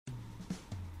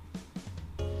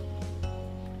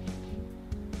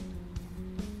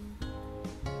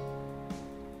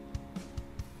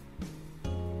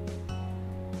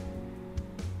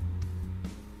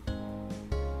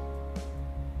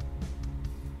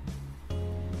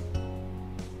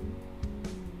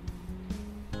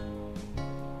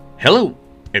Hello,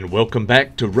 and welcome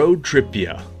back to Road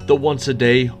TRIpVIA, the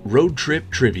once-a-day road trip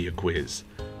trivia quiz.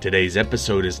 Today's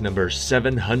episode is number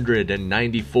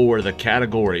 794, the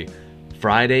category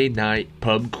Friday Night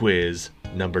Pub Quiz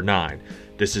number 9.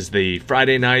 This is the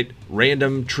Friday night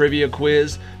random trivia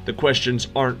quiz. The questions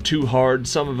aren't too hard.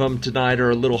 Some of them tonight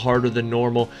are a little harder than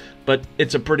normal, but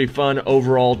it's a pretty fun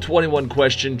overall 21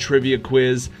 question trivia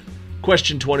quiz.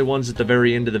 Question 21's at the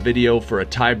very end of the video for a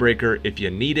tiebreaker if you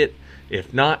need it.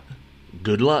 If not,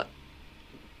 good luck.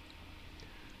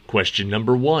 Question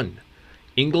number 1.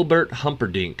 Engelbert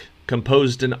Humperdinck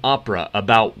composed an opera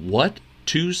about what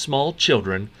two small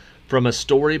children from a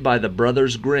story by the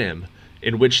Brothers Grimm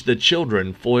in which the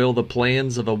children foil the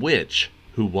plans of a witch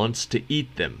who wants to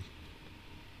eat them?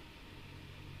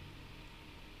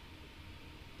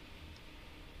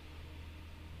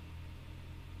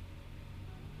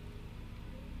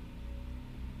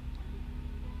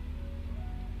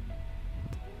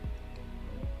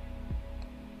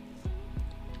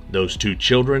 Those two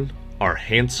children are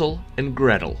Hansel and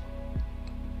Gretel.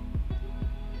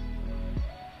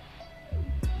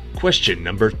 Question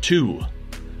number 2.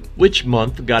 Which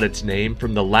month got its name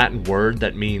from the Latin word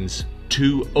that means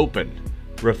to open,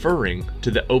 referring to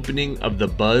the opening of the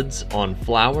buds on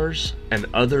flowers and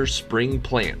other spring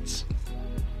plants?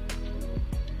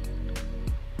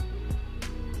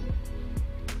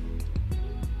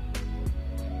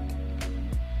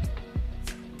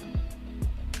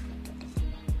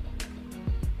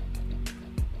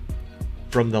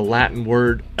 From the Latin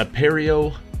word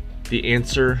aperio, the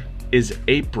answer is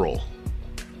April.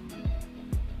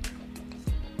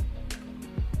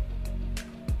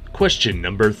 Question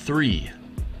number 3.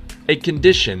 A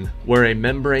condition where a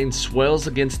membrane swells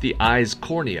against the eye's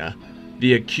cornea,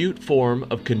 the acute form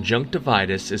of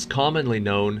conjunctivitis, is commonly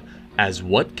known as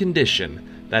what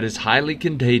condition that is highly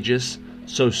contagious,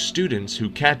 so students who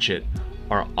catch it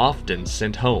are often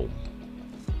sent home?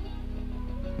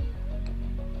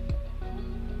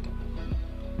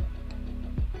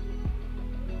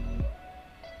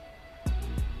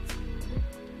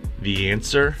 The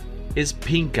answer is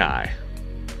pink eye.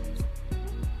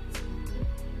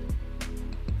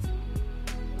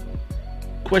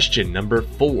 Question number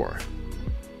 4.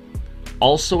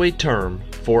 Also a term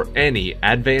for any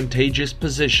advantageous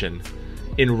position.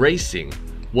 In racing,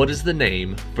 what is the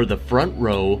name for the front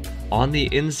row on the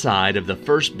inside of the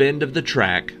first bend of the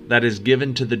track that is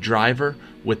given to the driver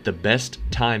with the best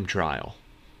time trial?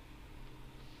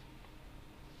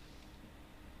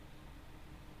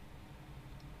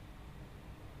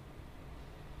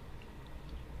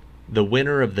 The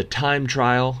winner of the time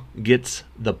trial gets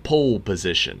the pole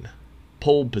position.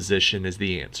 Pole position is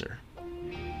the answer.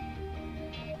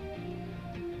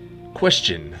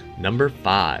 Question number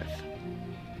 5.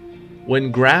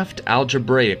 When graphed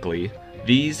algebraically,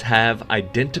 these have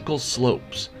identical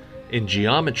slopes. In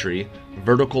geometry,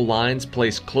 vertical lines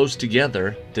placed close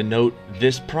together denote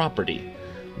this property.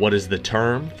 What is the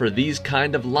term for these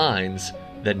kind of lines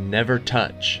that never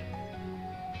touch?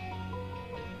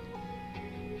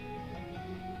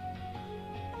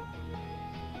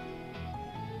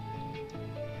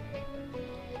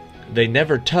 They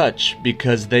never touch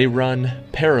because they run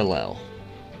parallel.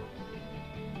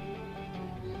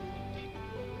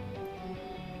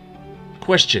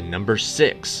 Question number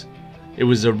 6. It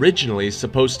was originally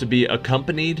supposed to be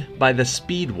accompanied by the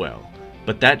Speedwell,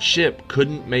 but that ship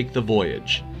couldn't make the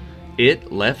voyage.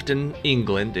 It left in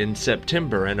England in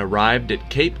September and arrived at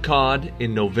Cape Cod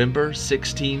in November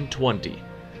 1620.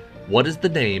 What is the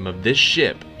name of this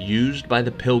ship used by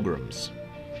the Pilgrims?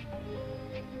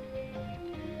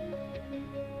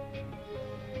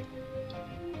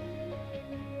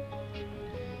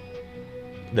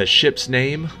 The ship's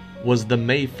name was the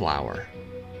Mayflower.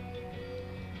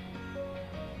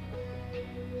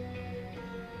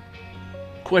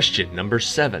 Question number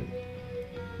 7.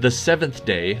 The 7th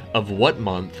day of what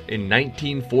month in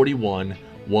 1941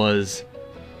 was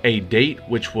a date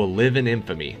which will live in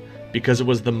infamy because it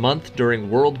was the month during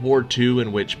World War II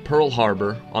in which Pearl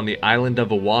Harbor on the island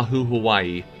of Oahu,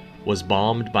 Hawaii, was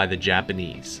bombed by the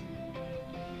Japanese?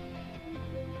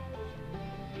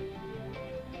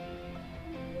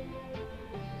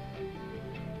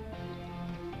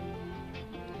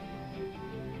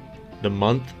 The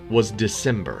month was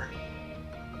December.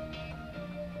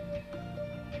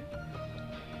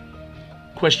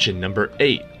 Question number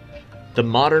 8. The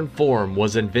modern form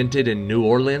was invented in New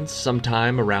Orleans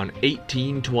sometime around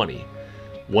 1820.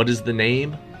 What is the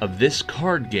name of this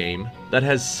card game that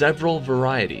has several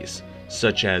varieties,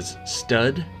 such as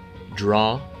Stud,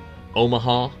 Draw,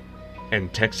 Omaha,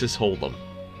 and Texas Hold'em?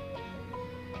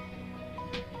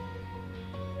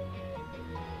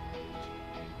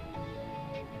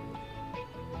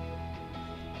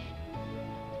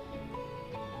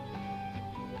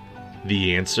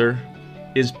 The answer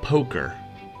is poker.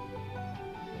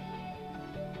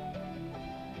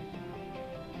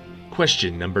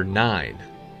 Question number 9.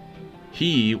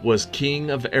 He was King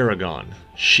of Aragon.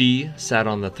 She sat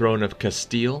on the throne of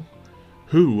Castile.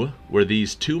 Who were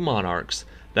these two monarchs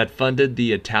that funded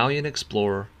the Italian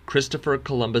explorer Christopher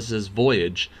Columbus's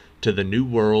voyage to the New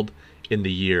World in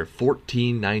the year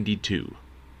 1492?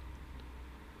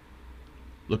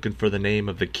 Looking for the name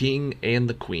of the king and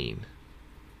the queen.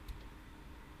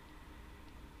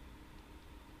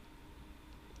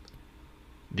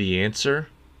 The answer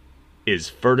is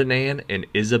Ferdinand and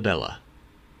Isabella.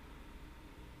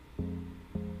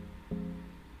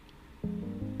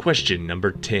 Question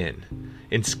number 10.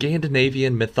 In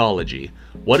Scandinavian mythology,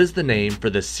 what is the name for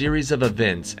the series of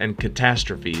events and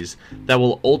catastrophes that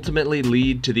will ultimately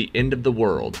lead to the end of the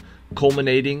world,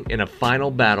 culminating in a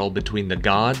final battle between the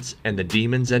gods and the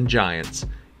demons and giants,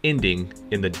 ending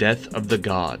in the death of the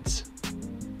gods?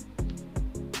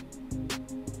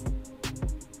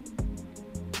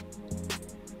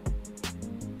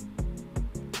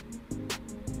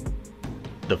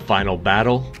 The final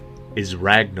battle is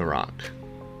Ragnarok.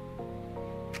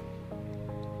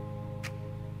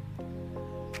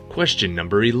 Question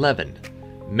number 11.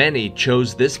 Many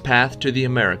chose this path to the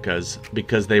Americas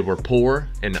because they were poor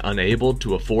and unable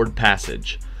to afford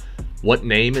passage. What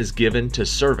name is given to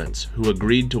servants who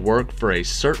agreed to work for a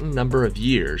certain number of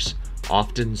years,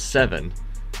 often 7,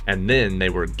 and then they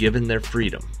were given their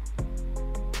freedom?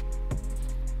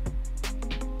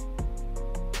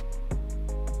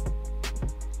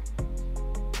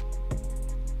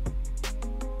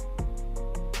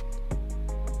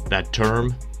 That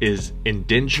term is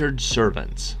indentured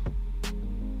servants.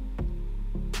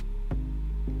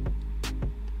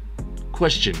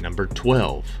 Question number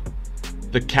 12.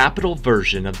 The capital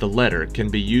version of the letter can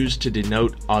be used to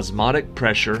denote osmotic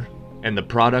pressure and the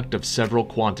product of several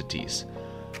quantities.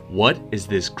 What is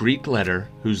this Greek letter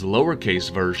whose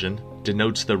lowercase version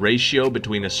denotes the ratio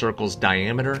between a circle's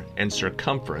diameter and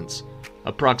circumference,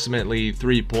 approximately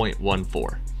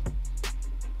 3.14?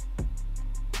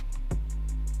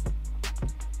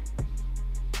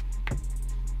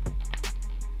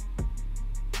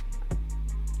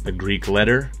 The Greek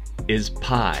letter is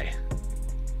pi.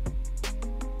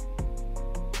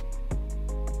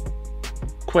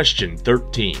 Question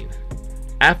 13.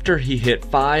 After he hit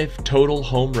 5 total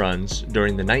home runs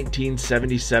during the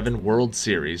 1977 World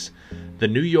Series, the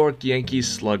New York Yankees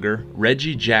slugger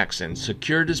Reggie Jackson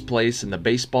secured his place in the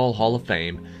Baseball Hall of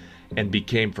Fame and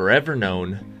became forever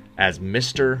known as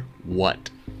Mr. What?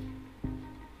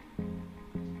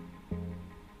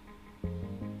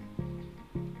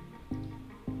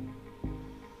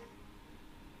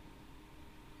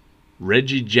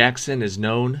 Reggie Jackson is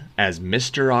known as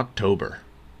Mr. October.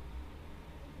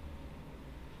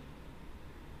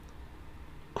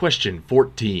 Question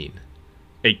 14.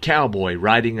 A cowboy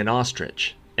riding an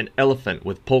ostrich, an elephant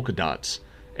with polka dots,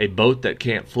 a boat that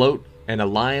can't float, and a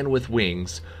lion with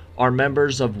wings are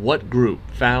members of what group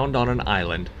found on an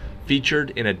island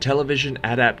featured in a television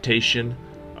adaptation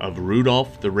of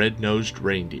Rudolph the Red-Nosed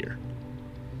Reindeer?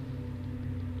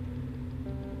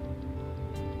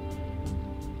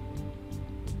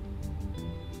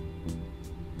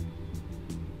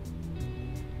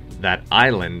 That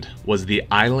island was the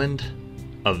Island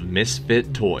of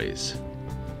Misfit Toys.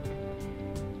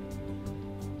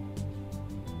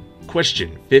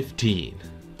 Question 15.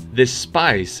 This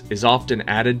spice is often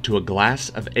added to a glass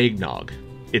of eggnog.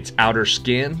 Its outer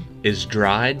skin is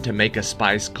dried to make a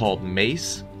spice called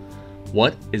mace.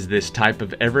 What is this type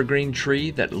of evergreen tree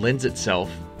that lends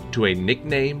itself to a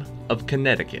nickname of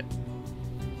Connecticut?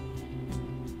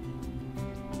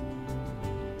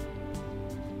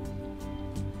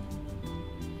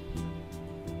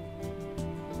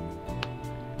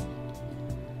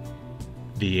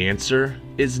 The answer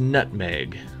is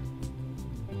nutmeg.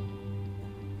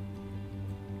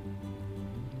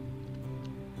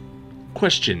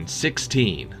 Question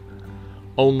 16.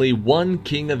 Only one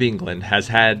king of England has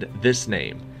had this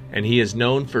name, and he is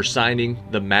known for signing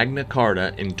the Magna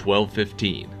Carta in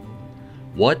 1215.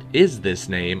 What is this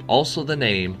name also the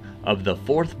name of the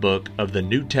 4th book of the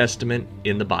New Testament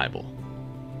in the Bible?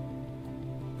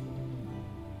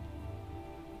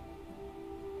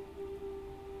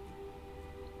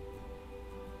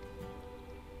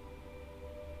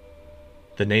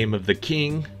 The name of the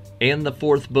king and the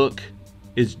 4th book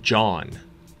is John,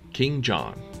 King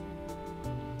John.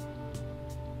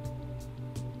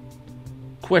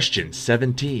 Question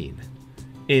 17.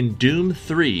 In Doom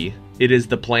 3, it is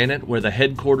the planet where the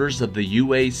headquarters of the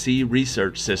UAC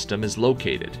research system is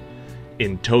located.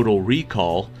 In Total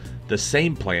Recall, the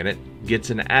same planet gets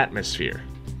an atmosphere?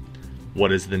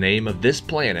 What is the name of this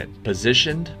planet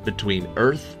positioned between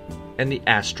Earth and the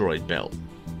asteroid belt?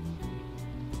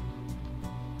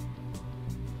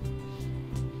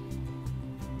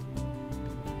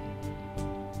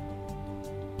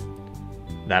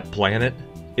 That planet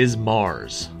is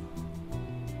Mars.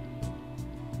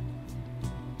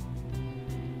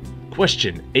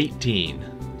 Question 18.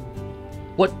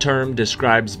 What term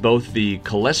describes both the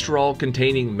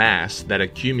cholesterol-containing mass that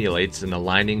accumulates in the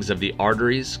linings of the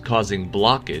arteries causing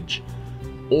blockage,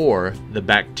 or the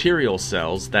bacterial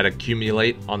cells that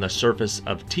accumulate on the surface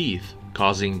of teeth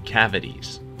causing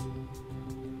cavities?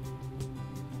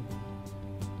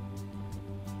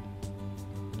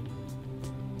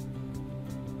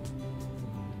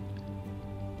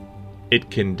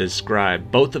 It can describe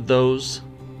both of those.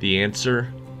 The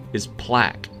answer is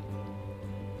plaque.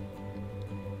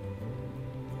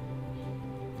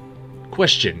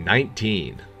 Question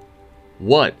 19.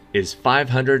 What is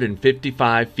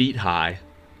 555 feet high,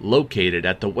 located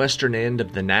at the western end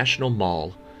of the National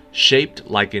Mall, shaped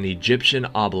like an Egyptian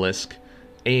obelisk,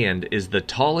 and is the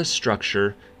tallest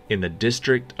structure in the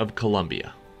District of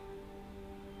Columbia?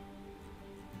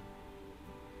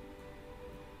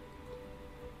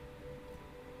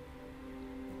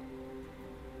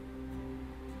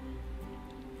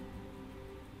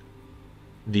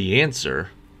 The answer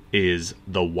is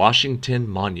the Washington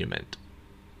Monument.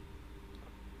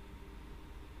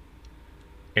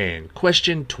 And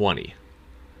question 20.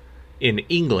 In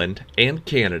England and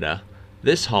Canada,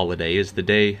 this holiday is the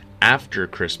day after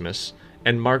Christmas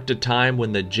and marked a time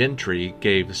when the gentry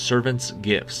gave servants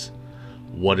gifts.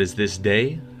 What is this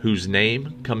day, whose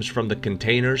name comes from the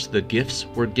containers the gifts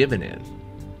were given in?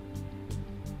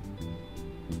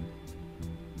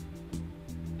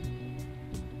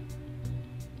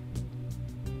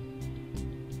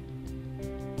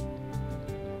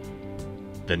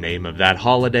 The name of that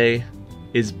holiday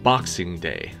is Boxing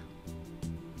Day.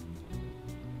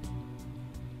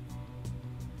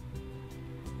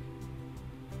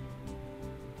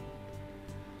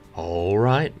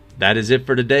 Alright, that is it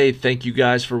for today. Thank you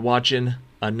guys for watching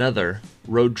another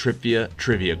Road TRIpVIA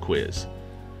trivia quiz.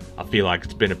 I feel like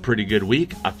it's been a pretty good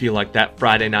week. I feel like that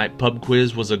Friday night pub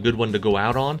quiz was a good one to go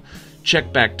out on.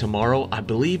 Check back tomorrow. I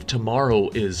believe tomorrow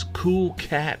is Cool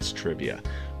Cats trivia,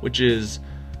 which is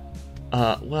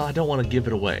well, I don't want to give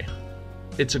it away.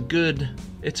 It's a good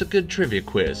trivia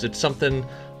quiz. It's something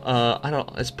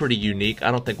it's pretty unique.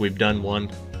 I don't think we've done one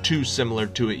too similar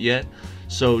to it yet.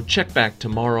 So check back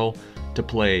tomorrow to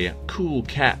play Cool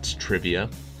Cats trivia,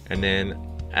 and then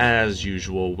as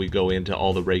usual we go into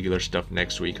all the regular stuff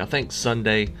next week. I think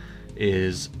Sunday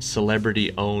is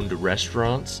celebrity owned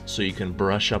restaurants, so you can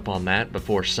brush up on that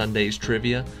before Sunday's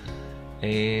trivia,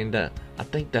 and I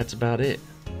think that's about it.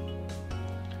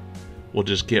 We'll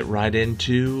just get right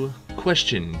into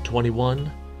question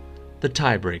 21, the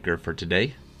tiebreaker for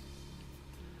today.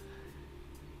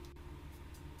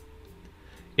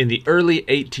 In the early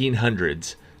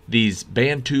 1800s, these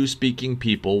Bantu-speaking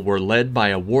people were led by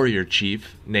a warrior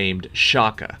chief named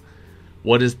Shaka.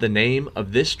 What is the name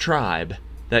of this tribe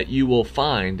that you will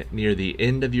find near the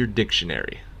end of your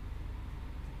dictionary?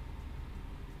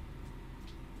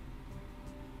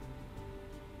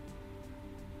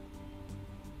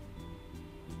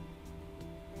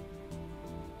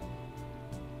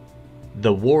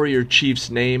 The warrior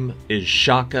chief's name is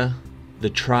Shaka. The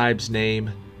tribe's name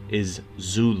is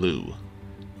Zulu.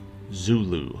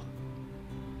 Zulu.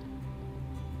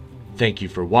 Thank you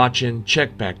for watching.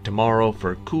 Check back tomorrow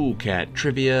for Cool Cat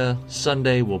Trivia.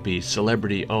 Sunday will be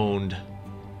celebrity-owned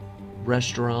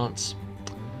restaurants.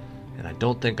 And I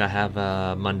don't think I have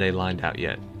Monday lined out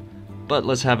yet. But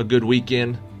let's have a good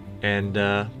weekend. And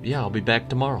yeah, I'll be back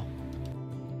tomorrow.